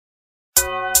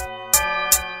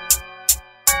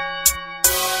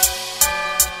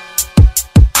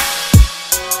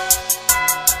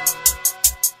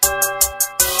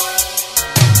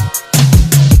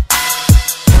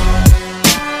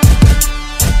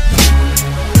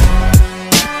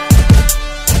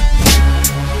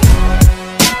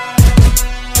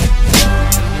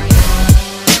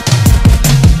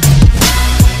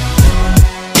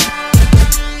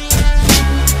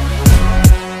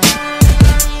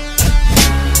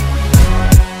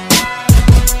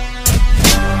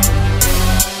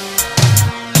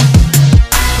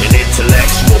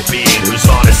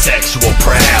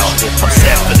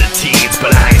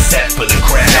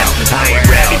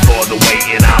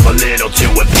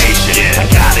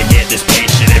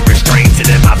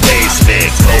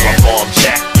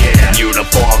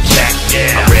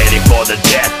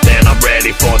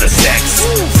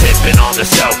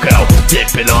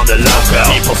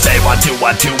do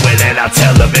I do it and I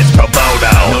tell them it's pro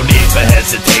bono. No need for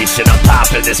hesitation, I'm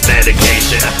popping this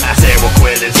medication.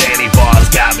 Seroquel and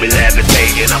anti-bars got me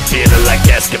levitating. I'm feeling like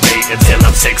excavating till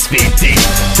I'm 6 feet deep.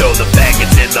 Throw the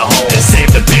faggots in the hole and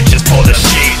save the bitches for the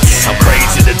sheets. I'm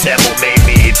crazy, the devil made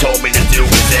me, he told me to do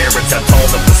his errands. I told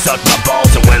him to suck my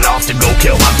balls and went off to go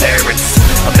kill my parents.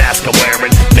 A mask I'm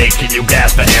wearing, making you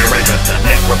gasp for Aaron.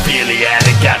 Necrophiliac,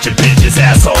 got your bitch's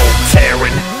asshole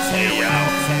tearing. Hey yo,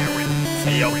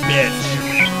 hey yo bitch.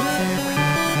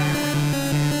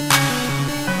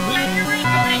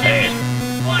 Hey,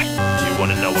 do you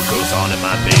wanna know what goes on in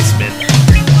my basement?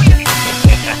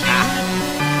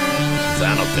 Cause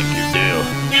I don't think you do.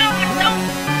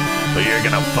 But you're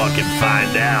gonna fucking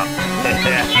find out.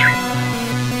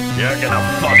 You're gonna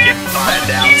fucking find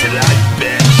out tonight,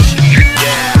 bitch.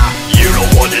 Yeah, you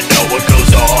don't wanna know what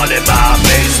goes on in my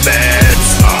basement.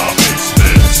 My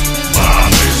basement, my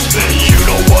basement. You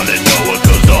don't wanna know what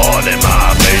goes on in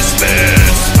my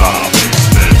basement. My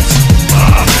basement,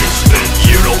 my basement.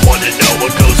 You don't wanna know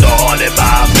what goes on in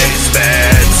my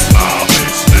basement. My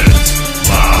basement,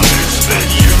 my basement.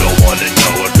 You don't wanna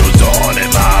know what goes on in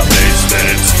my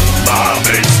basement. My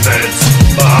basement,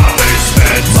 my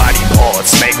basement. Body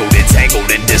parts mangled,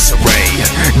 entangled in disarray.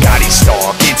 Gotti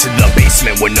stalk into the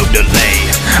basement with no delay.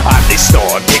 They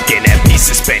start picking at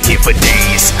pieces spent here for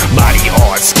days. Body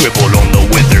art scribbled on the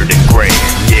withered and gray.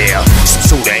 Yeah,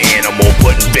 some sort of animal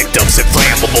putting victims in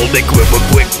flammable liquid with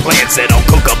quick plants that'll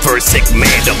cook up her sick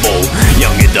mandible.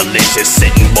 Young and delicious,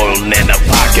 sitting boiling in their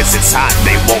pockets. It's hot,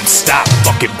 they won't stop,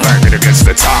 fucking burning against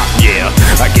the top. Yeah,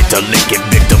 I get to licking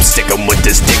victims, stick 'em with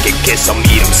this dick and kiss 'em,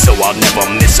 eat 'em so I'll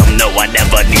never miss 'em. No, I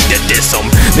never need to diss 'em.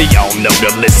 They all know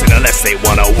to listen unless they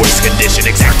want a worse condition.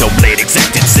 Exacto blade,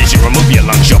 exact incision, remove your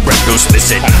lungs, your breath goes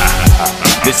missing.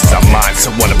 This is a mind so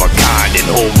one of a kind and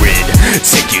horrid.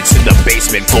 Take you to the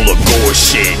basement full of gore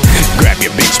shit. Grab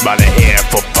your bitch by the hair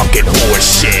for fucking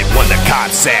horse shit. When the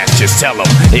cops ask, just tell 'em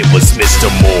it was Mr.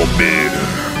 Morbid.